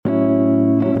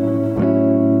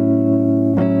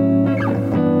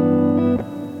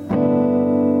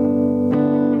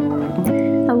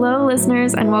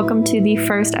listeners, and welcome to the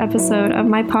first episode of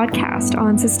my podcast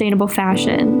on sustainable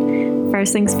fashion.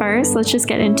 First things first, let's just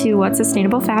get into what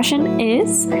sustainable fashion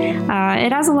is.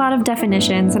 It has a lot of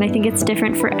definitions, and I think it's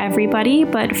different for everybody,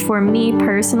 but for me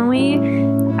personally,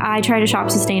 I try to shop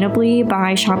sustainably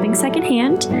by shopping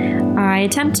secondhand. I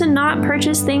attempt to not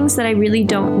purchase things that I really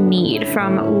don't need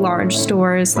from large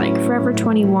stores like Forever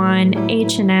 21,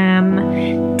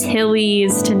 H&M,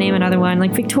 Tilly's, to name another one,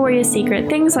 like Victoria's Secret,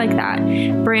 things like that.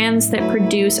 Brands that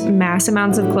produce mass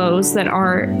amounts of clothes that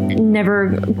are never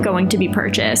going to be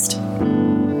purchased.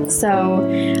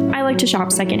 So I like to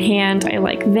shop secondhand. I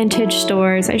like vintage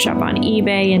stores. I shop on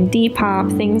eBay and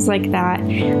Depop, things like that.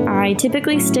 I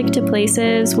typically stick to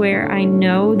places where I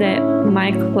know that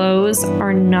my clothes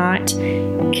are not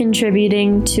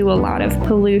contributing to a lot of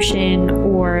pollution,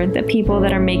 or the people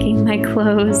that are making my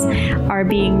clothes are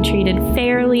being treated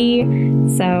fairly.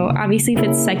 So obviously if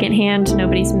it's secondhand,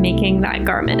 nobody's making that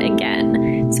garment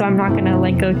again. So I'm not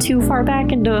gonna go too far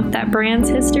back into that brand's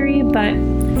history, but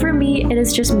for me, it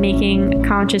is just making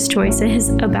conscious choices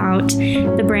about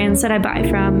the brands that I buy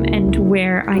from and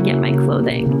where I get my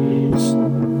clothing.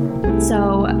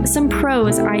 So some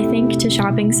pros, I think, to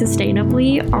shopping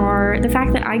sustainably are the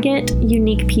fact that I get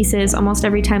unique pieces almost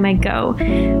every time I go.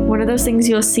 One of those things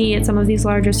you'll see at some of these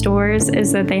larger stores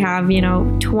is that they have,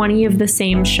 20 of the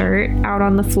same shirt out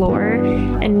on the floor,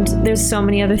 and there's so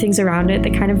many other things around it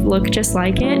that kind of look just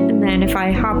like it. And then if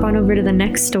I hop on over to the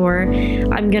next store,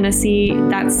 I'm gonna see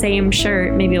that same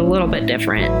shirt, maybe a little bit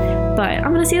different, but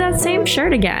I'm gonna see that same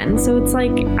shirt again. So it's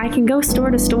like I can go store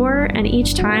to store, and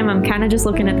each time I'm kind of just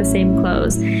looking at the same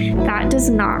clothes. That does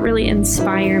not really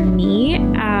inspire me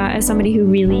as somebody who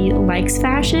really likes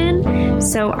fashion.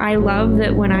 So I love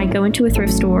that when I go into a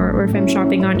thrift store, or if I'm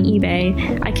shopping on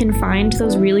eBay, I can find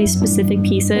those really specific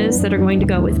pieces that are going to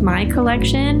go with my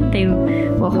collection. They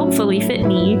will hopefully fit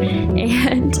me,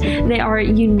 and they are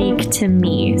unique to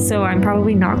me. So I'm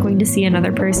probably not going to see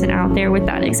another person out there with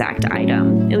that exact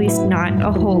item, at least not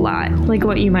a whole lot, like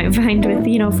what you might find with,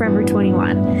 Forever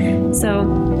 21.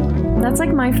 So that's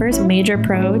like my first major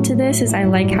pro to this, is I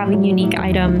like having unique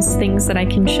items, things that I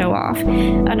can show off.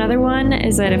 Another one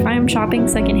is that if I'm shopping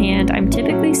secondhand, I'm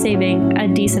typically saving a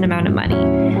decent amount of money.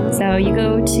 So you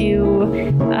go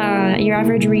to your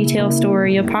average retail store,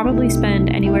 you'll probably spend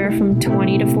anywhere from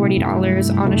 $20 to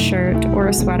 $40 on a shirt or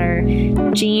a sweater.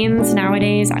 Jeans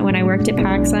nowadays, when I worked at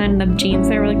PacSun, the jeans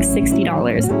there were like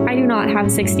 $60. I do not have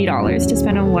 $60 to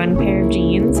spend on one pair of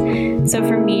jeans. So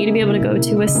for me to be able to go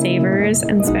to a Savers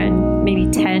and spend maybe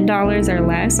 $10 or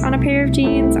less on a pair of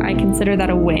jeans, I consider that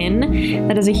a win.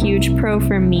 That is a huge pro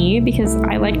for me, because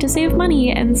I like to save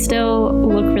money and still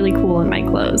look really cool in my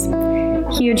clothes.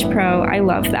 Huge pro. I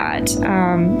love that.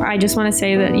 I just want to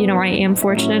say that, I am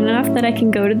fortunate enough that I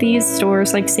can go to these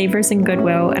stores like Savers and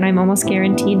Goodwill, and I'm almost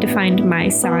guaranteed to find my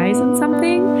size in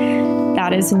something.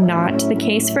 That is not the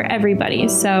case for everybody.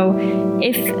 So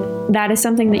if that is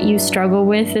something that you struggle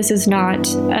with, this is not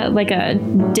like a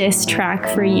diss track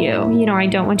for you. I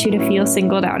don't want you to feel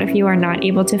singled out if you are not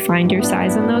able to find your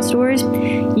size in those stores.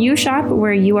 You shop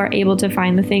where you are able to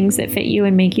find the things that fit you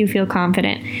and make you feel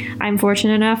confident. I'm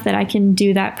fortunate enough that I can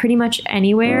do that pretty much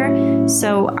anywhere.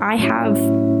 So I have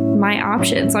my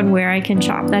options on where I can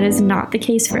shop. That is not the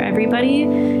case for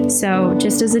everybody. So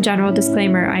just as a general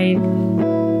disclaimer, I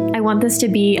want this to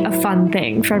be a fun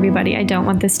thing for everybody. I don't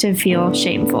want this to feel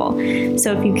shameful.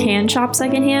 So if you can shop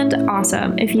secondhand,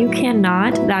 awesome. If you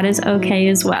cannot, that is okay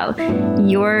as well.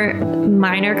 Your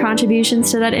minor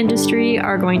contributions to that industry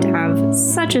are going to have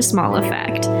such a small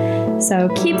effect. So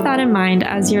keep that in mind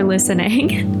as you're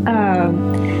listening.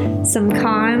 Some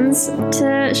cons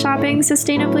to shopping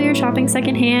sustainably or shopping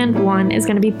secondhand. One is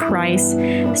going to be price.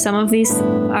 Some of these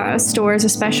stores,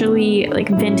 especially like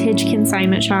vintage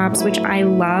consignment shops, which I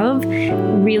love,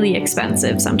 really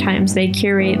expensive. Sometimes they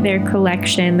curate their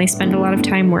collection. They spend a lot of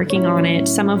time working on it.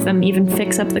 Some of them even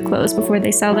fix up the clothes before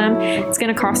they sell them. It's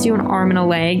going to cost you an arm and a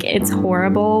leg. It's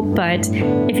horrible, but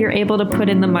if you're able to put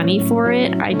in the money for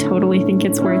it, I totally think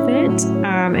it's worth it.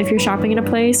 If you're shopping in a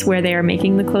place where they are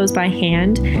making the clothes by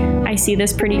hand, I see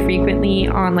this pretty frequently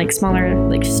on like smaller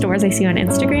like stores I see on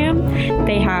Instagram.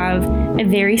 They have a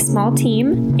very small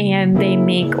team and they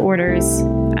make orders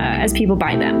as people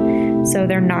buy them. So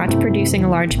they're not producing a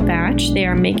large batch. They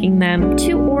are making them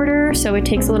to order, so it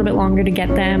takes a little bit longer to get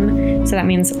them. So that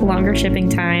means longer shipping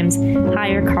times,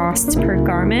 higher costs per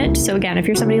garment. So again, if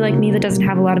you're somebody like me that doesn't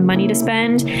have a lot of money to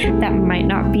spend, that might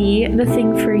not be the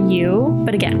thing for you.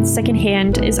 But again,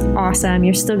 secondhand is awesome.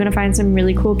 You're still going to find some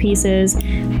really cool pieces.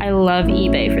 I love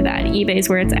eBay for that. eBay is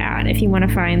where it's at if you want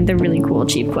to find the really cool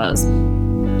cheap clothes.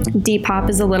 Depop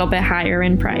is a little bit higher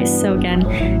in price. So again,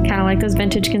 kind of like those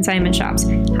vintage consignment shops,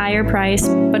 higher price,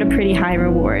 but a pretty high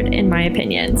reward in my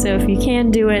opinion. So if you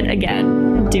can do it,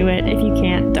 again, do it. If you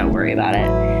can't, don't worry about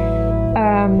it.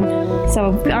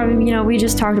 We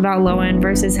just talked about low end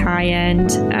versus high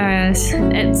end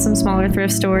at some smaller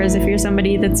thrift stores. If you're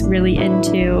somebody that's really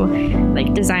into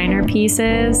like designer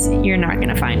pieces, you're not going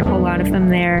to find a whole lot of them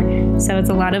there. So it's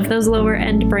a lot of those lower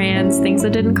end brands, things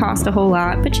that didn't cost a whole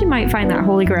lot, but you might find that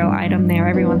holy grail item there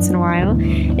every once in a while.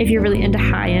 If you're really into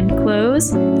high end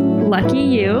clothes, lucky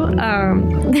you,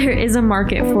 there is a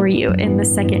market for you in the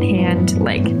secondhand,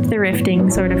 like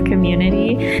thrifting sort of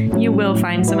community. You will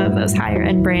find some of those higher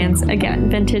end brands, again,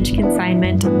 vintage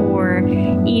consignment or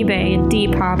eBay,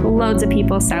 Depop, loads of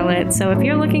people sell it. So if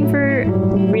you're looking for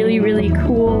really, really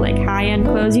cool, like high end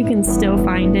clothes, you can still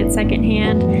find it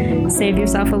secondhand, save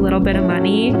yourself a little bit of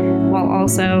money while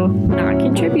also not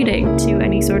contributing to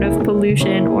any sort of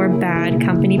pollution or bad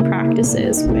company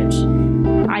practices, which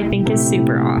I think is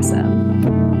super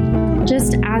awesome.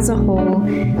 Just as a whole,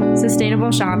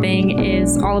 sustainable shopping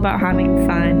is all about having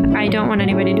fun. I don't want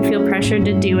anybody to feel pressured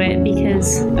to do it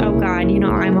because, oh God,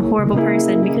 I'm a horrible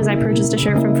person because I purchased a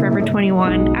shirt from Forever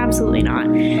 21. Absolutely not.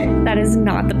 That is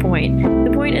not the point.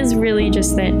 The point is really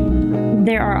just that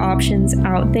there are options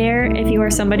out there. If you are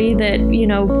somebody that,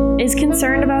 is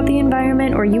concerned about the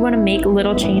environment or you want to make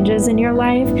little changes in your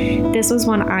life, this was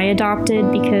one I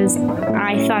adopted because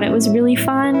I thought it was really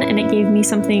fun and it gave me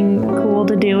something cool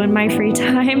to do in my free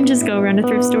time. Just go around to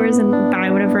thrift stores and buy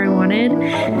whatever I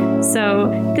wanted.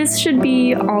 So this should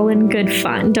be all in good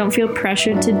fun. Don't feel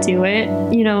pressured to do it.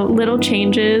 Little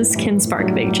changes can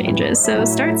spark big changes. So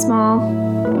start small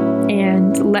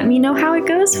and let me know how it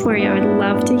goes for you. I would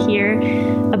love to hear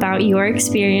about your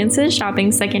experiences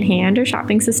shopping secondhand or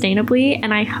shopping sustainably.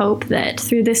 And I hope that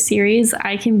through this series,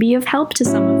 I can be of help to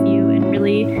some of you in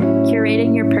really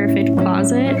curating your perfect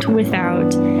closet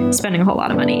without spending a whole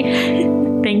lot of money.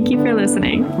 Thank you for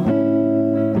listening.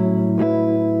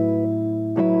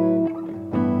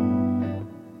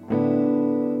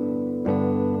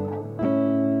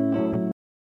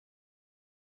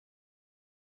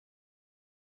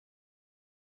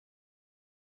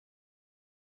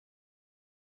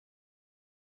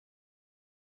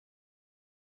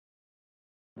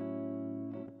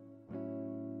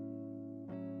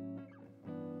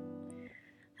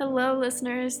 Hello,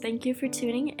 listeners. Thank you for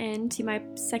tuning in to my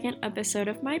second episode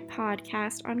of my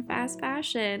podcast on fast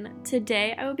fashion.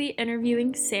 Today, I will be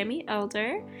interviewing Sammy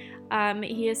Elder.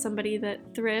 He is somebody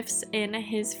that thrifts in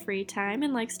his free time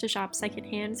and likes to shop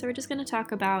secondhand. So we're just going to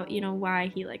talk about,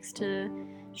 why he likes to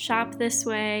shop this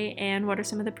way and what are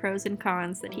some of the pros and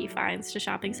cons that he finds to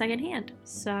shopping secondhand.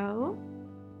 So,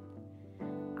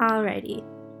 alrighty.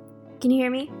 Can you hear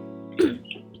me?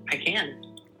 I can.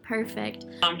 Perfect.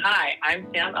 Hi, I'm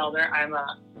Sam Elder. I'm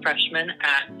a freshman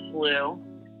at SLU.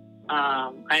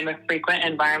 I'm a frequent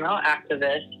environmental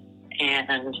activist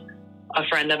and a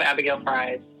friend of Abigail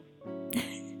Fry's.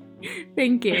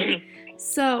 Thank you.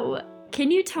 So, can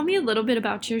you tell me a little bit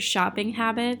about your shopping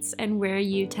habits and where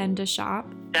you tend to shop?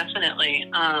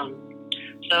 Definitely.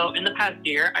 So in the past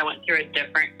year, I went through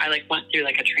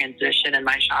a transition in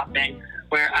my shopping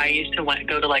where I used to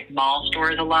go to mall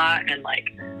stores a lot and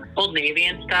Old Navy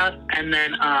and stuff. And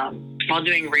then while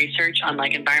doing research on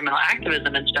environmental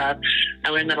activism and stuff, I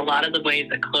learned that a lot of the ways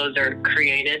that clothes are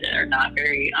created are not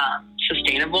very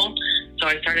sustainable. So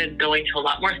I started going to a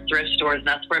lot more thrift stores, and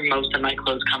that's where most of my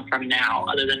clothes come from now,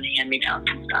 other than hand-me-downs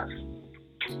and stuff.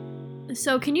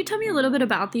 So can you tell me a little bit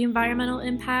about the environmental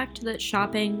impact that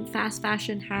shopping fast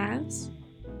fashion has?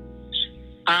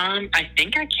 I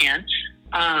think I can.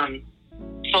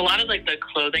 So a lot of the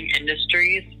clothing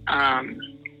industries,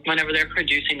 whenever they're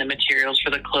producing the materials for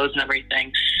the clothes and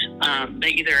everything, they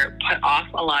either put off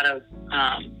a lot of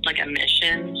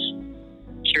emissions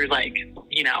through the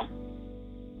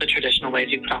traditional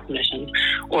ways you put off emissions,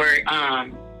 or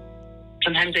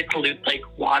sometimes they pollute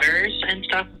waters and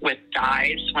stuff with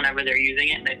dyes whenever they're using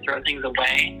it and they throw things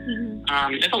away.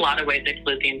 Mm-hmm. There's a lot of ways they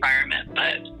pollute the environment,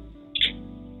 but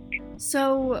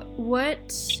so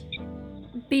what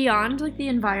beyond the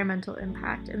environmental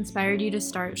impact inspired you to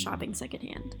start shopping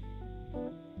secondhand?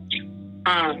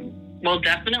 Well,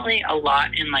 definitely a lot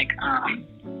in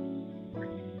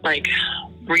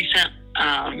recent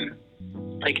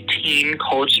teen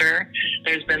culture.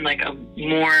 There's been a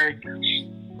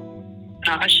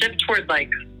shift towards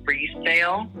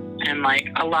resale, and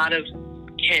a lot of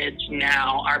kids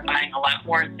now are buying a lot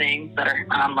more things that are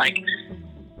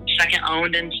second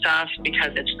owned and stuff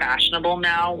because it's fashionable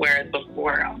now, whereas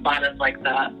before a lot of like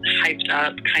the hyped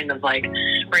up kind of like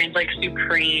brands like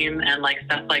Supreme and like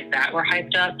stuff like that were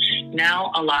hyped up.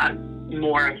 Now a lot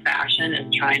more of fashion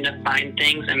is trying to find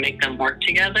things and make them work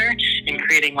together and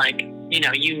creating like,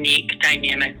 unique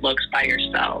dynamic looks by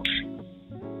yourself.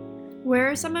 Where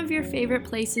are some of your favorite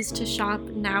places to shop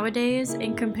nowadays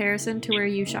in comparison to where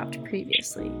you shopped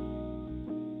previously?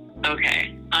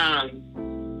 Okay.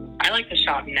 I like to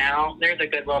shop now. There's a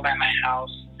Goodwill by my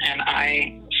house, and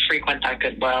I frequent that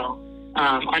Goodwill.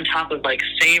 On top of like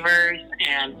Savers,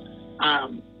 and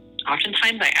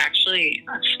oftentimes I actually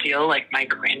steal like my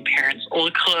grandparents'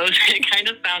 old clothes. It kind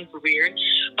of sounds weird,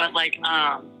 but like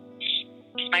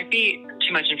this might be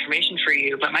too much information for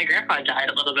you, but my grandpa died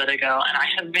a little bit ago, and I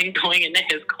have been going into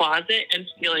his closet and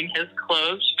stealing his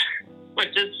clothes, which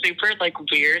is super like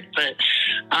weird, but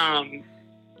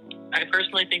I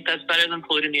personally think that's better than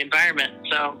polluting the environment.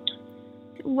 So,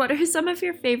 what are some of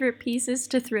your favorite pieces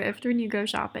to thrift when you go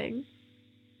shopping?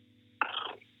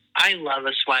 I love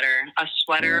a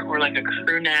sweater or like a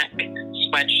crew neck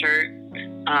sweatshirt.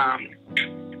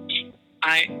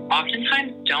 I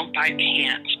oftentimes don't buy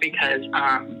pants because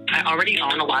I already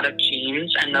own a lot of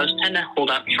jeans, and those tend to hold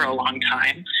up for a long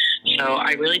time. So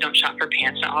I really don't shop for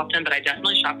pants that often, but I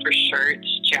definitely shop for shirts,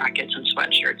 jackets, and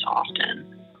sweatshirts often.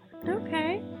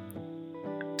 Okay.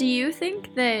 Do you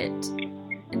think that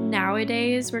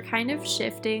nowadays we're kind of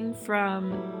shifting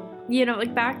from,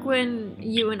 like back when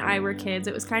you and I were kids,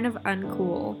 it was kind of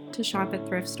uncool to shop at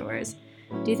thrift stores.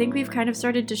 Do you think we've kind of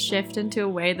started to shift into a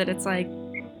way that it's like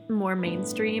more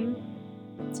mainstream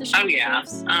to shop? Oh, yeah.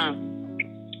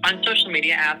 On social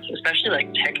media apps, especially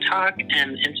like TikTok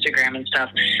and Instagram and stuff,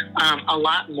 a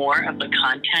lot more of the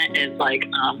content is like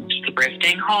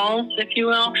thrifting hauls, if you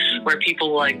will, where people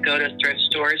will like go to thrift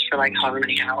stores for like however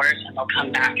many hours, and they'll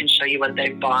come back and show you what they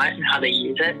bought and how they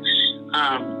use it.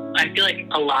 I feel like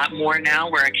a lot more now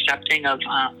we're accepting of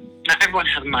not everyone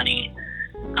has money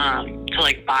to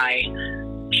like buy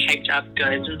hyped up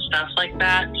goods and stuff like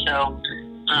that. So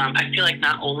I feel like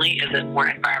not only is it more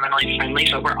environmentally friendly,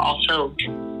 but we're also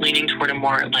leaning toward a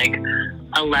more like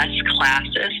a less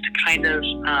classist kind of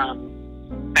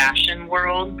fashion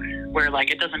world, where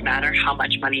like it doesn't matter how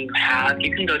much money you have,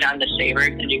 you can go down to Savers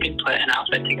and you can put an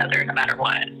outfit together no matter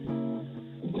what.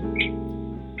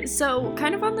 So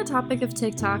kind of on the topic of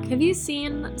TikTok, have you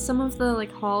seen some of the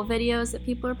like haul videos that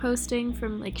people are posting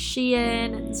from like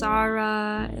Shein and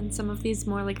Zara and some of these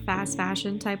more like fast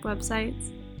fashion type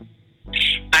websites?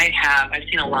 I have. I've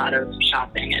seen a lot of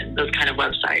shopping at those kind of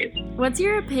websites. What's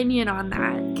your opinion on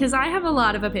that? Because I have a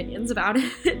lot of opinions about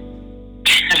it.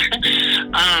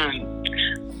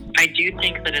 I do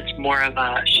think that it's more of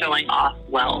a showing off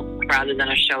wealth rather than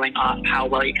a showing off how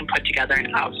well you can put together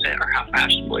an outfit or how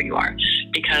fashionable you are.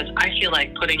 Because I feel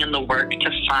like putting in the work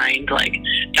to find like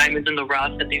diamonds in the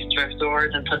rough at these thrift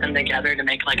stores and put them together to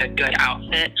make like a good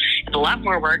outfit is a lot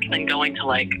more work than going to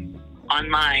like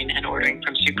online and ordering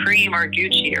from Supreme or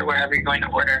Gucci or wherever you're going to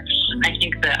order. I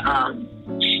think that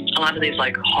a lot of these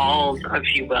like hauls,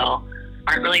 if you will,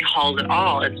 aren't really hauls at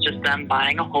all. It's just them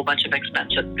buying a whole bunch of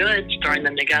expensive goods, throwing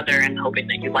them together and hoping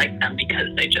that you like them because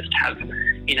they just have,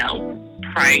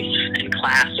 price and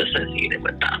class associated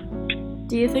with them.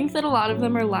 Do you think that a lot of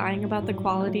them are lying about the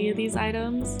quality of these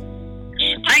items?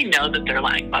 I know that they're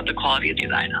lying about the quality of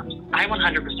these items. I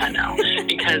 100% know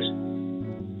because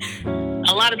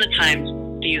a lot of the times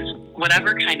these,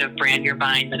 whatever kind of brand you're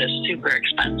buying that is super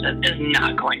expensive is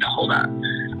not going to hold up.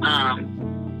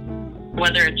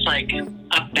 Whether it's like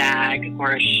a bag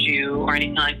or a shoe or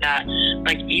anything like that,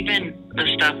 like even the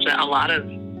stuff that a lot of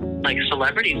like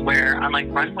celebrities wear on like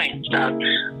runway and stuff,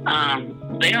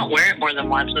 they don't wear it more than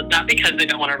once. It's not because they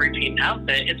don't want to repeat an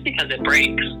outfit, it's because it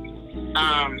breaks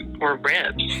or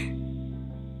rips.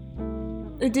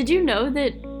 Did you know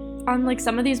that on like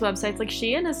some of these websites, like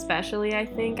Shein especially, I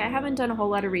think, I haven't done a whole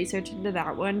lot of research into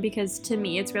that one because to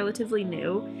me it's relatively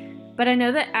new, but I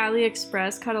know that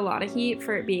AliExpress caught a lot of heat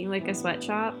for it being like a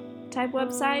sweatshop type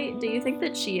website. Do you think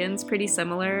that Shein's pretty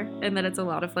similar and that it's a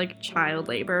lot of like child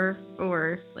labor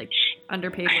or like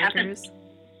underpaid workers?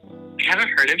 I haven't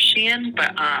heard of Shein,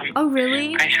 but oh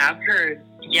really? I have heard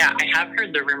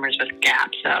the rumors with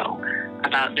Gap though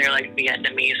about their like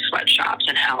Vietnamese sweatshops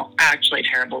and how actually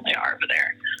terrible they are over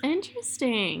there.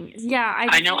 Interesting. Yeah,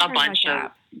 I know a bunch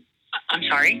of. I'm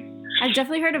sorry? I've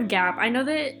definitely heard of Gap. I know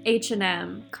that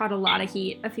H&M caught a lot of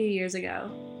heat a few years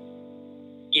ago.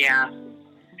 Yeah.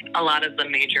 A lot of the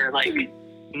major, like,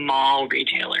 mall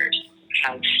retailers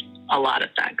have a lot of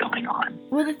that going on.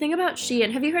 Well, the thing about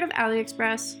Shein, have you heard of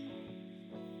AliExpress?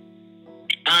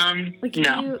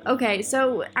 No. Okay,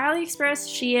 so AliExpress,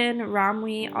 Shein,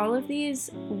 Romwe, all of these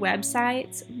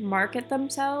websites market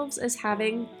themselves as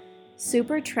having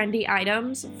super trendy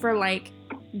items for like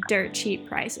dirt cheap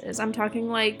prices. I'm talking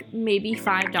like maybe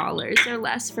 $5 or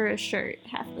less for a shirt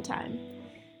half the time.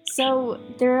 So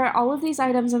there are all of these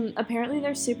items, and apparently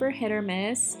they're super hit or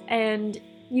miss, and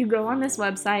you go on this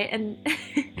website and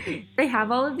they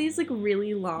have all of these like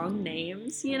really long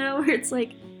names, you know, where it's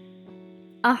like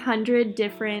 100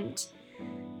 different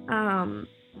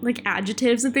like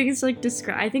adjectives and things to like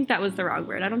describe. I think that was the wrong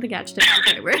word. I don't think adjective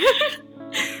is the right word.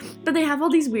 But they have all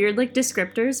these weird like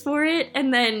descriptors for it,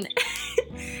 and then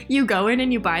you go in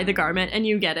and you buy the garment and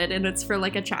you get it, and it's for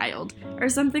like a child or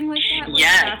something like that. Like,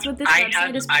 yes, that's what this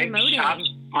website is promoting. I shopped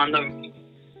on the.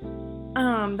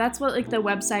 That's what like the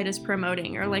website is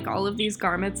promoting, or like all of these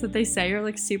garments that they say are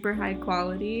like super high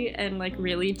quality and like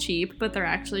really cheap, but they're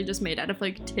actually just made out of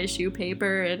like tissue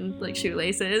paper and like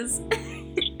shoelaces.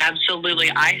 Absolutely.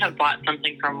 I have bought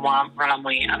something from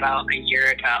Romwe about a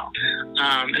year ago,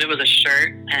 and it was a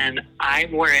shirt, and I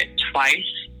wore it twice,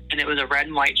 and it was a red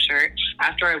and white shirt.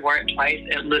 After I wore it twice,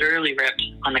 it literally ripped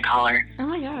on the collar. Oh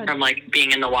my god! From like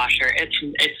being in the washer. It's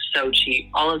so cheap.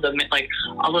 All of the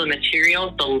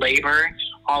materials, the labor,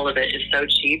 all of it is so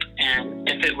cheap. And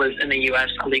if it was in the U.S.,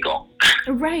 illegal.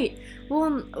 Right.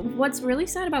 Well, what's really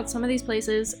sad about some of these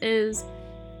places is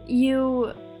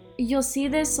you'll see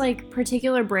this like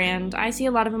particular brand. I see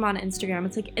a lot of them on Instagram.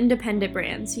 It's like independent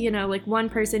brands, you know, like one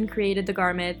person created the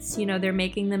garments, you know, they're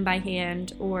making them by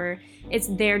hand, or it's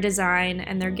their design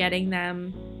and they're getting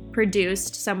them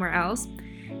produced somewhere else.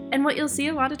 And what you'll see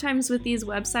a lot of times with these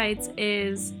websites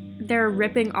is they're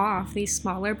ripping off these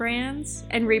smaller brands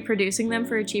and reproducing them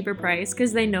for a cheaper price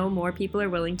because they know more people are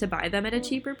willing to buy them at a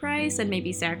cheaper price and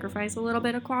maybe sacrifice a little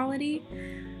bit of quality.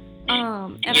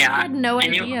 And yeah, I had no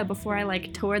idea before I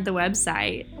like toured the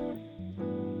website.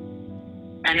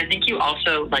 And I think you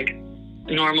also like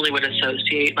normally would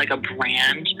associate like a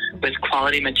brand with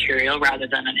quality material rather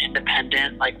than an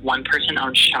independent, like one person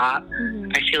owned shop.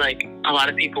 Mm-hmm. I feel like a lot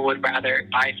of people would rather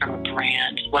buy from a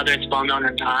brand, whether it's well known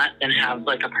or not, than have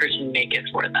like a person make it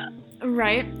for them.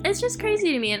 Right. It's just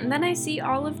crazy to me. And then I see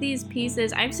all of these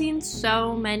pieces. I've seen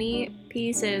so many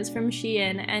pieces from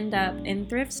Shein end up in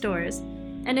thrift stores.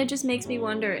 And it just makes me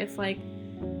wonder if, like,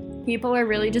 people are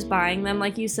really just buying them,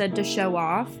 like you said, to show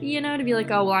off, you know, to be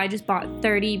like, oh, well, I just bought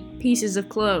 30 pieces of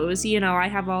clothes, you know, I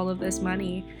have all of this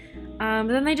money. But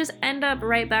then they just end up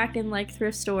right back in, like,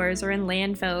 thrift stores or in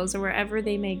landfills or wherever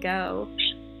they may go.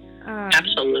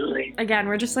 Absolutely. Again,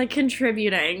 we're just, like,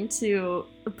 contributing to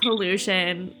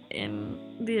pollution in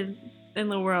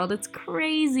the world. It's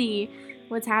crazy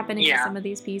what's happening to some of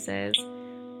these pieces.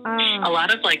 A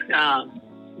lot of, like,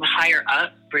 higher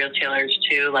up retailers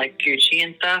too, like Gucci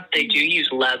and stuff, they do use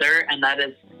leather, and that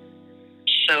is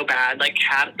so bad. Like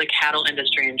the cattle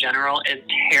industry in general is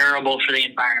terrible for the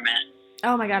environment.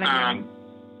 Oh my god!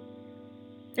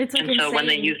 It's like and insane. So when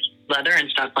they use leather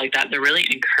and stuff like that, they're really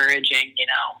encouraging, you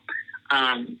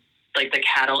know, like the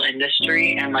cattle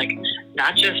industry, and like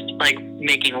not just like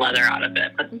making leather out of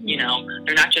it, but you know,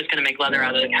 they're not just going to make leather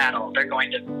out of the cattle. They're going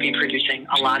to be producing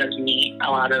a lot of meat, a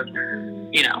lot of,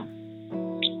 you know.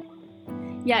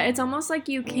 Yeah, it's almost like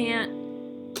you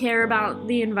can't care about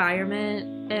the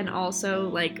environment and also,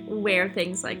 like, wear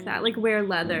things like that, like wear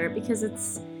leather, because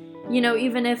it's, you know,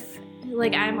 even if,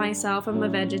 like, I myself am a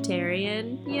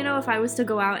vegetarian, you know, if I was to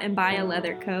go out and buy a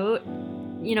leather coat,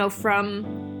 you know,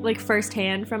 from, like,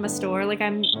 firsthand from a store, like,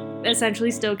 I'm essentially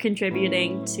still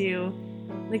contributing to,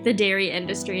 like, the dairy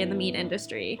industry and the meat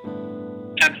industry.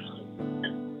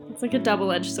 It's like a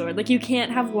double-edged sword. Like, you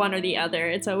can't have one or the other.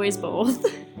 It's always both.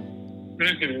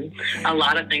 Mm-hmm. A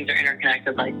lot of things are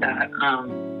interconnected like that.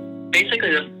 Basically,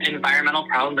 the environmental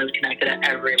problem is connected at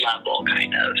every level,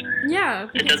 kind of. Yeah.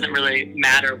 It doesn't really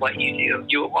matter what you do.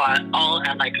 You all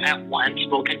at once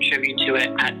will contribute to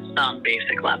it at some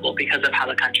basic level because of how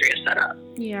the country is set up.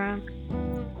 Yeah.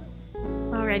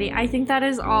 Alrighty, I think that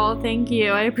is all. Thank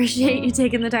you. I appreciate you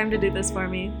taking the time to do this for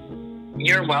me.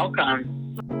 You're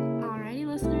welcome. Alrighty,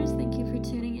 listeners, thank you for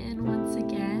tuning in once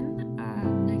again.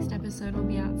 Next episode will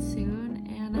be out soon.